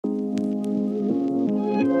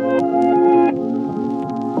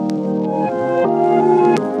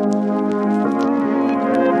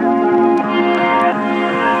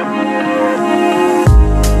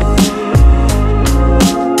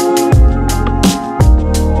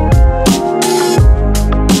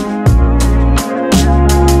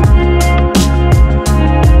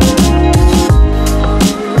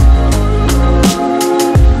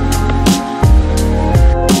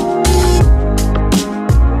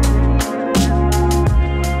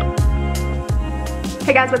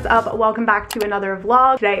guys, what's up? Welcome back to another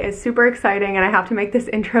vlog. Today is super exciting and I have to make this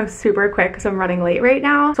intro super quick because I'm running late right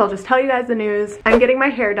now. So I'll just tell you guys the news. I'm getting my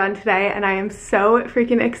hair done today and I am so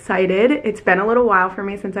freaking excited. It's been a little while for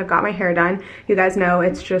me since I've got my hair done. You guys know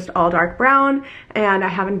it's just all dark brown and I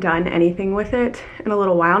haven't done anything with it in a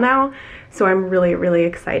little while now. So I'm really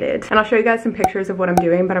excited. And I'll show you guys some pictures of what I'm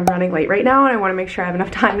doing, but I'm running late right now and I wanna make sure I have enough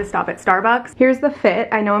time to stop at Starbucks. Here's the fit.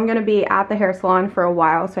 I know I'm gonna be at the hair salon for a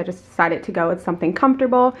while, so I just decided to go with something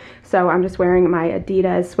comfortable. So I'm just wearing my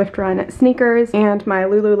Adidas Swift Run sneakers and my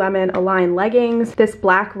Lululemon Align leggings. This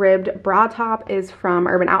black ribbed bra top is from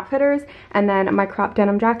Urban Outfitters, and then my crop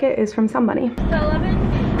denim jacket is from Somebody. So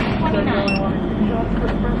 11:29.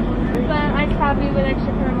 But I probably would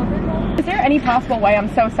extra for a moment. Is there any possible way, I'm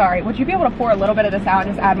so sorry, would you be able to pour a little bit of this out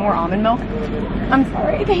and just add more almond milk? I'm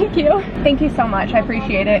sorry, thank you. Thank you so much, I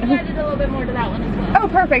appreciate it. I added a little bit more to that one as well. Oh,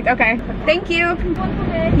 perfect, okay. Thank you.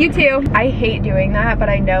 You too. I hate doing that, but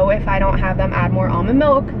I know if I don't have them add more almond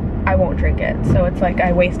milk, I won't drink it. So it's like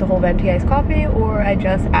I waste a whole venti iced coffee or I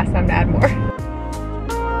just ask them to add more.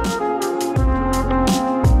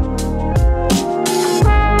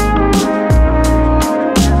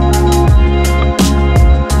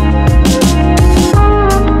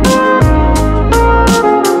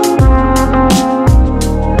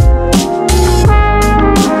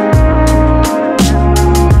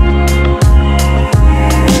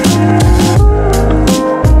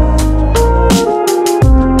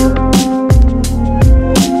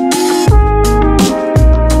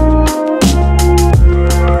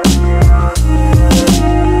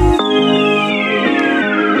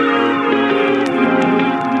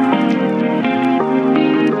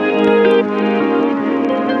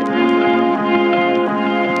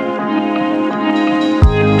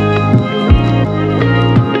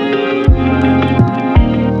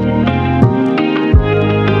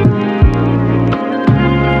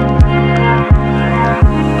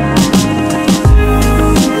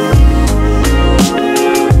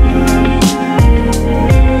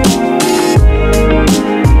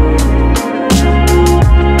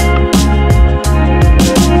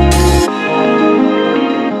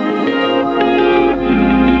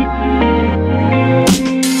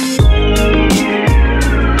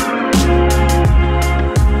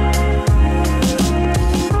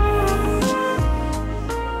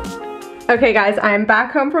 Okay guys, I'm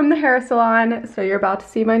back home from the hair salon, so you're about to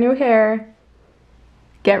see my new hair.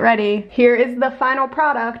 Get ready. Here is the final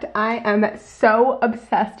product. I am so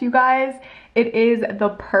obsessed, you guys. It is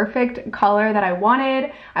the perfect color that I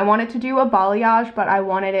wanted. I wanted to do a balayage, but I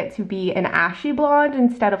wanted it to be an ashy blonde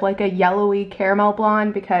instead of like a yellowy caramel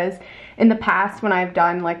blonde, because in the past when I've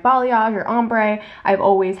done like balayage or ombre, I've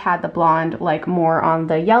always had the blonde like more on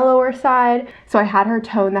the yellower side. So I had her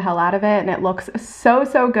tone the hell out of it and it looks so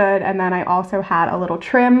good. And then I also had a little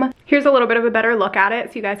trim. Here's a little bit of a better look at it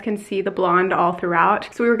so you guys can see the blonde all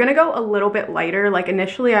throughout. So we were gonna go a little bit lighter. Like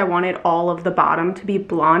initially I wanted all of the bottom to be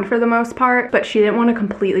blonde for the most part, but she didn't want to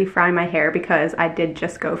completely fry my hair because I did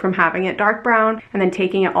just go from having it dark brown and then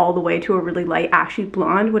taking it all the way to a really light ashy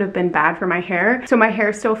blonde would have been bad for my hair. So my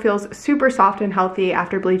hair still feels super soft and healthy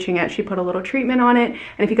after bleaching it. She put a little treatment on it.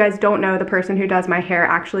 And if you guys don't know, the person who does my hair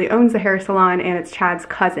actually owns the hair salon and it's Chad's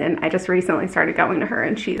cousin. I just recently started going to her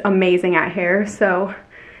and she's amazing at hair. So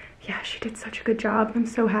yeah, she did such a good job. I'm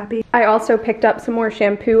so happy. I also picked up some more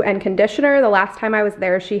shampoo and conditioner. The last time I was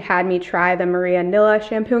there, she had me try the Maria Nilla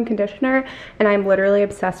shampoo and conditioner, and I'm literally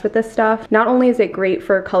obsessed with this stuff. Not only is it great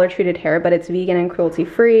for color treated hair, but it's vegan and cruelty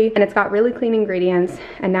free, and it's got really clean ingredients,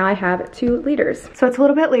 and now I have 2 liters. So it's a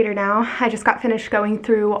little bit later now. I just got finished going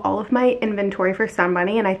through all of my inventory for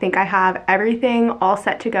Sunbunny, and I think I have everything all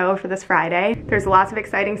set to go for this Friday. There's lots of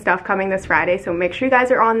exciting stuff coming this Friday, so make sure you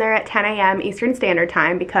guys are on there at 10 a.m. Eastern Standard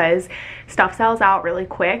Time because stuff sells out really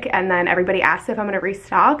quick and then everybody asks if I'm gonna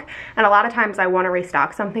restock, and a lot of times I want to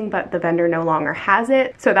restock something but the vendor no longer has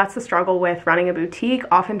it. So that's the struggle with running a boutique.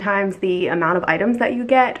 Oftentimes the amount of items that you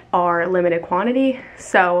get are limited quantity,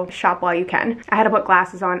 so shop while you can. I had to put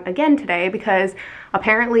glasses on again today because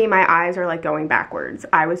apparently my eyes are like going backwards.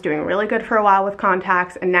 I was doing really good for a while with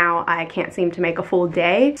contacts and now I can't seem to make a full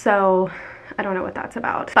day, so I don't know what that's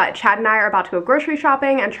about. But Chad and I are about to go grocery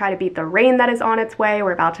shopping and try to beat the rain that is on its way.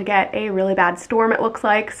 We're about to get a really bad storm, it looks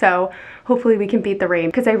like. So hopefully we can beat the rain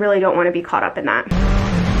because I really don't want to be caught up in that.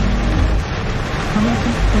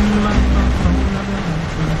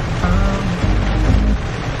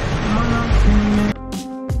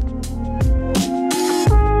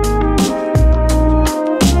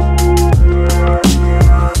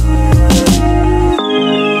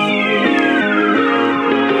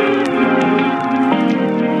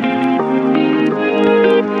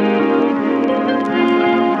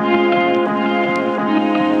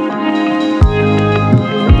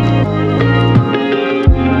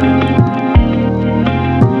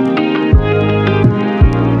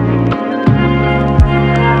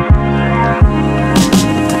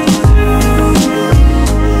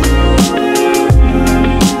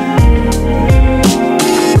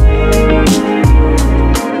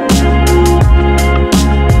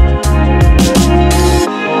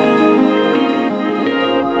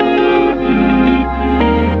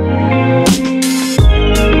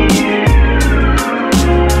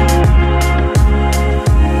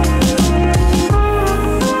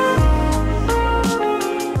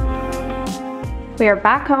 We are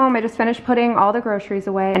back home. I just finished putting all the groceries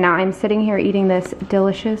away and now I'm sitting here eating this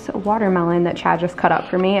delicious watermelon that Chad just cut up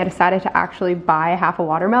for me. I decided to actually buy half a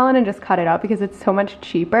watermelon and just cut it up because it's so much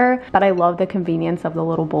cheaper, but I love the convenience of the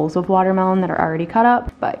little bowls of watermelon that are already cut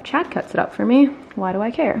up, but Chad cuts it up for me. Why do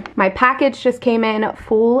I care? My package just came in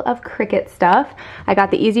full of Cricut stuff. I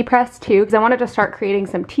got the Easy Press too because I wanted to start creating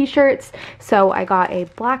some t-shirts. So I got a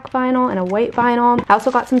black vinyl and a white vinyl. I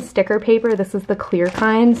also got some sticker paper. This is the clear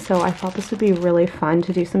kind. So I thought this would be really fun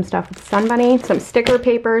to do some stuff with Sun Bunny. Some sticker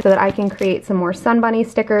paper so that I can create some more Sun Bunny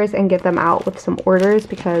stickers and give them out with some orders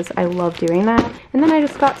because I love doing that. And then I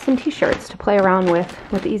just got some t-shirts to play around with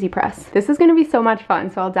the Easy Press. This is gonna be so much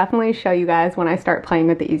fun. So I'll definitely show you guys when I start playing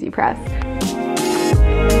with the Easy Press.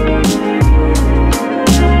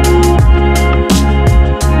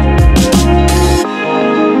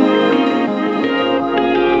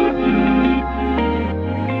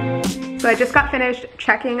 So I just got finished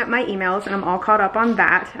checking my emails and I'm all caught up on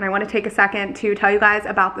that. And I want to take a second to tell you guys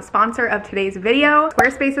about the sponsor of today's video.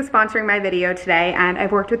 Squarespace is sponsoring my video today and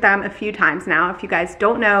I've worked with them a few times now. If you guys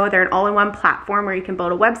don't know, they're an all-in-one platform where you can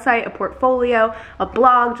build a website, a portfolio, a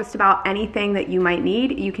blog, just about anything that you might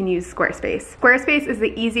need, you can use Squarespace. Squarespace is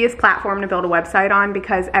the easiest platform to build a website on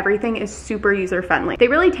because everything is super user-friendly. They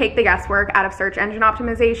really take the guesswork out of search engine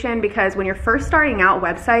optimization because when you're first starting out a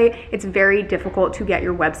website, it's very difficult to get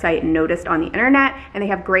your website noticed on the internet, and they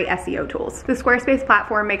have great SEO tools. The Squarespace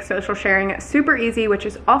platform makes social sharing super easy, which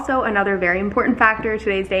is also another very important factor in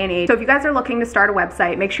today's day and age. So if you guys are looking to start a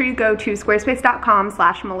website, make sure you go to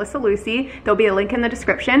squarespace.com/MelissaLucy. There'll be a link in the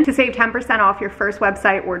description to save 10% off your first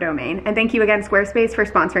website or domain. And thank you again, Squarespace, for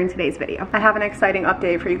sponsoring today's video. I have an exciting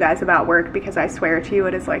update for you guys about work because I swear to you,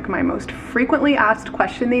 it is like my most frequently asked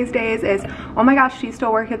question these days is, oh my gosh, do you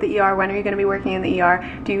still work at the ER? When are you gonna be working in the ER?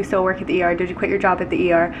 Do you still work at the ER? Did you quit your job at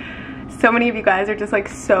the ER? So many of you guys are just like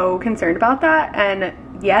so concerned about that, and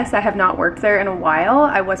yes, I have not worked there in a while.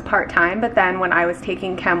 I was part-time, but then when I was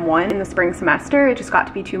taking Chem 1 in the spring semester, it just got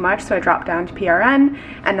to be too much, so I dropped down to PRN.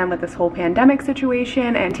 And then with this whole pandemic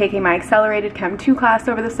situation and taking my accelerated Chem 2 class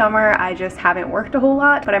over the summer, I just haven't worked a whole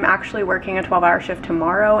lot, but I'm actually working a 12-hour shift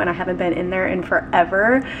tomorrow and I haven't been in there in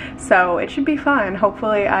forever, so it should be fun.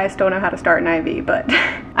 Hopefully I still know how to start an IV, but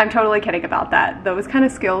I'm totally kidding about that. Those kind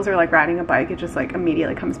of skills are like riding a bike, it just like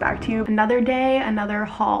immediately comes back to you. Another day, another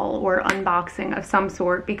haul or unboxing of some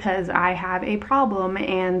sort because I have a problem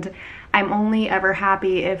and I'm only ever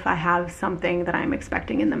happy if I have something that I'm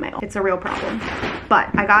expecting in the mail. It's a real problem. But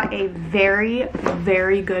I got a very,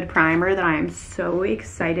 very good primer that I am so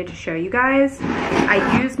excited to show you guys.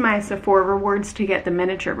 I used my Sephora rewards to get the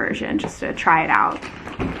miniature version just to try it out.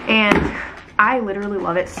 And I literally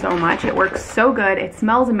love it so much. It works so good. It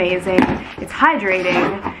smells amazing. It's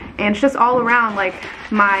hydrating. And it's just all around like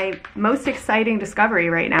my most exciting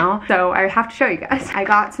discovery right now. So I have to show you guys. I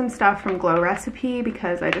got some stuff from Glow Recipe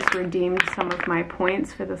because I just redeemed some of my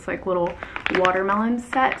points for this like little watermelon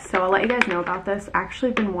set. So I'll let you guys know about this. I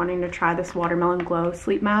actually been wanting to try this watermelon glow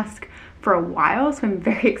sleep mask for a while, so I'm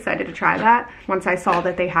very excited to try that. Once I saw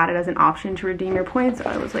that they had it as an option to redeem your points,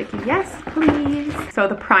 I was like, yes, please. So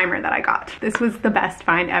the primer that I got, this was the best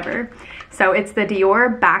find ever. So it's the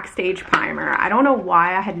Dior Backstage Primer. I don't know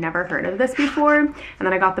why I had never heard of this before, and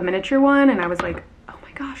then I got the miniature one and I was like, oh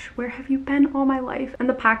my gosh, where have you been all my life? And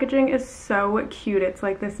the packaging is so cute. It's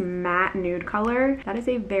like this matte nude color. That is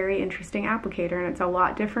a very interesting applicator and it's a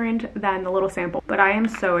lot different than the little sample. But I am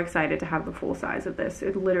so excited to have the full size of this.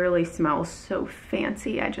 It literally smells so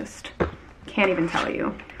fancy. I just can't even tell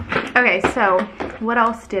you. Okay, so what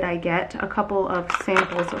else did I get? A couple of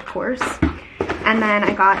samples, of course. And then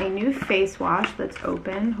I got a new face wash that's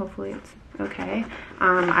open. Hopefully it's okay.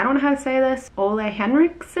 I don't know how to say this. Ole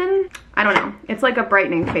Henriksen? I don't know. It's like a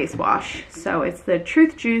brightening face wash. So it's the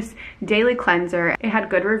Truth Juice Daily Cleanser. It had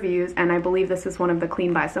good reviews and I believe this is one of the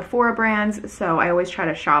Clean by Sephora brands. So I always try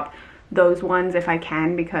to shop those ones if I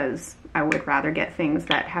can because I would rather get things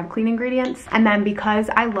that have clean ingredients. And then because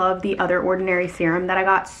I love the Other Ordinary serum that I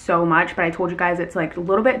got so much, but I told you guys it's like a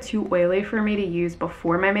little bit too oily for me to use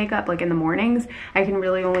before my makeup, like in the mornings. I can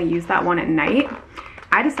really only use that one at night.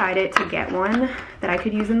 I decided to get one that I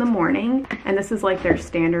could use in the morning, and this is like their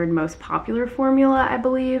standard most popular formula, I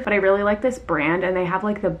believe, but I really like this brand and they have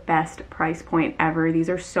like the best price point ever. These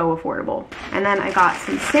are so affordable. And then I got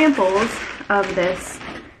some samples of this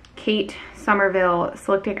Kate Somerville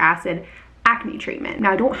Salicylic Acid acne treatment.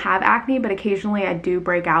 Now I don't have acne, but occasionally I do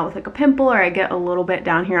break out with like a pimple or I get a little bit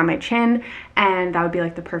down here on my chin, and that would be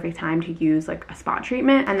like the perfect time to use like a spot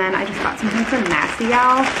treatment. And then I just got something from Nasty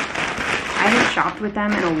Gal. I haven't shopped with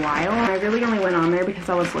them in a while. I really only went on there because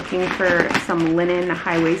I was looking for some linen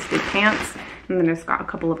high-waisted pants, And then it's got a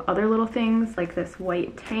couple of other little things, like this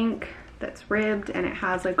white tank that's ribbed, and it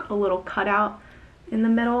has like a little cutout in the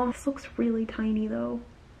middle. This looks really tiny though.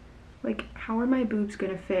 Like, how are my boobs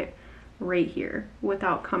gonna fit right here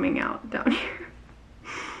without coming out down here?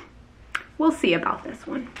 We'll see about this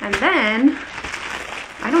one. And then,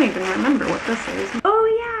 I don't even remember what this is.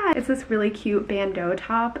 Oh yeah, it's this really cute bandeau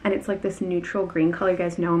top, and it's like this neutral green color. You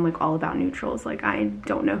guys know I'm like all about neutrals. Like, I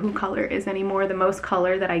don't know who color is anymore. The most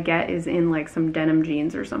color that I get is in like some denim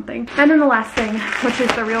jeans or something. And then the last thing, which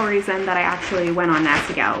is the real reason that I actually went on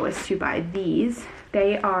Nasty Gal, was to buy these.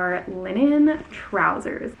 They are linen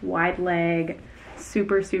trousers, wide leg,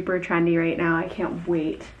 super, super trendy right now. I can't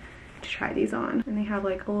wait to try these on. And they have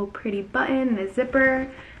like a little pretty button and a zipper,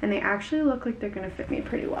 and they actually look like they're gonna fit me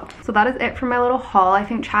pretty well. So that is it for my little haul. I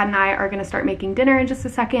think Chad and I are gonna start making dinner in just a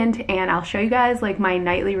second, and I'll show you guys like my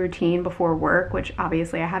nightly routine before work, which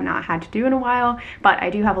obviously I have not had to do in a while, but I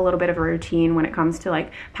do have a little bit of a routine when it comes to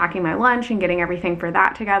like packing my lunch and getting everything for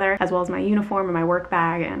that together, as well as my uniform and my work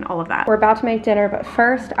bag and all of that. We're about to make dinner, but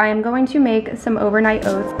first I am going to make some overnight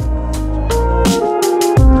oats.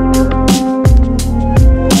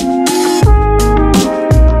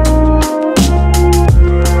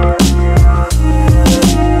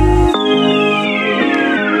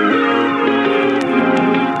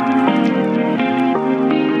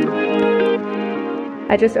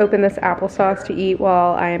 I just opened this applesauce to eat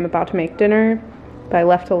while I am about to make dinner, but I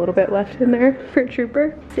left a little bit left in there for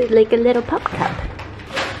Trooper. It's like a little pop cup.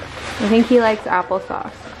 I think he likes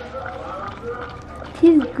applesauce.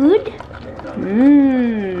 It's good.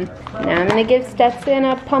 Now I'm gonna give Stetson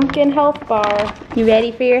a pumpkin health bar. You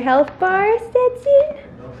ready for your health bar, Stetson?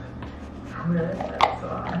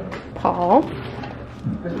 Paul.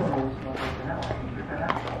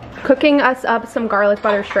 Cooking us up some garlic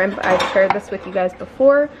butter shrimp. I've shared this with you guys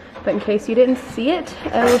before, but in case you didn't see it,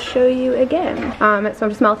 I will show you again. So I'm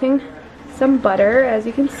just melting some butter, as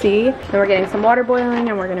you can see, and we're getting some water boiling,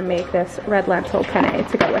 and we're gonna make this red lentil penne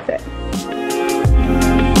to go with it.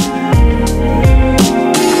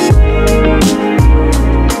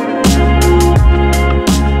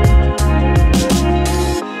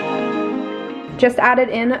 Just added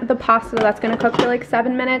in the pasta. That's gonna cook for like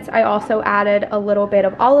 7 minutes. I also added a little bit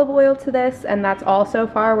of olive oil to this, and that's all so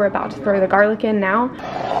far. We're about to throw the garlic in now.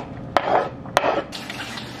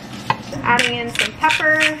 Adding in some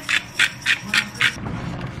pepper,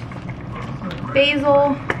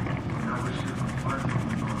 basil,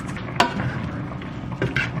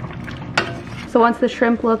 so once the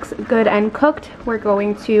shrimp looks good and cooked, we're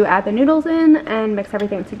going to add the noodles in and mix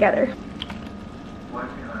everything together.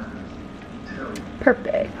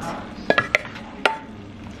 Perfect.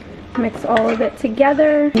 Mix all of it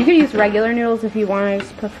together. You could use regular noodles if you want. I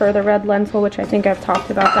just prefer the red lentil, which I think I've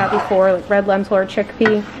talked about that before, like red lentil or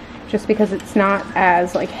chickpea, just because it's not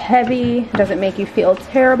as like heavy. It doesn't make you feel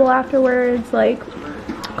terrible afterwards like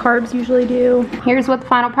carbs usually do. Here's what the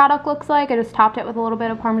final product looks like. I just topped it with a little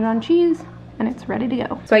bit of Parmesan cheese, and it's ready to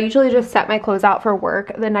go. So I usually just set my clothes out for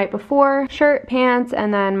work the night before. Shirt, pants,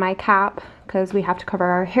 and then my cap, because we have to cover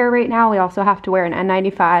our hair right now. We also have to wear an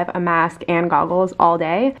N95, a mask, and goggles all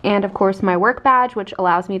day. And of course my work badge, which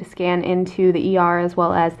allows me to scan into the ER as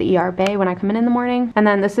well as the ER bay when I come in the morning. And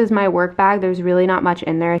then this is my work bag. There's really not much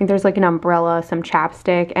in there. I think there's like an umbrella, some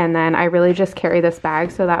chapstick, and then I really just carry this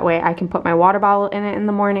bag so that way I can put my water bottle in it in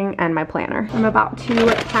the morning and my planner. I'm about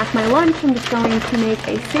to pack my lunch. I'm just going to make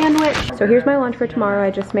a sandwich. So here's my lunch for tomorrow.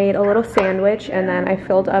 I just made a little sandwich, and then I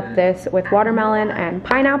filled up this with watermelon and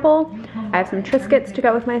pineapple. I have some Triscuits to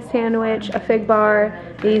go with my sandwich, a fig bar,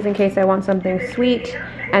 these in case I want something sweet,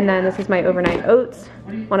 and then this is my overnight oats,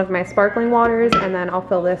 one of my sparkling waters, and then I'll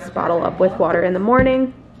fill this bottle up with water in the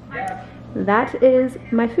morning. That is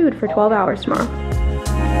my food for 12 hours tomorrow.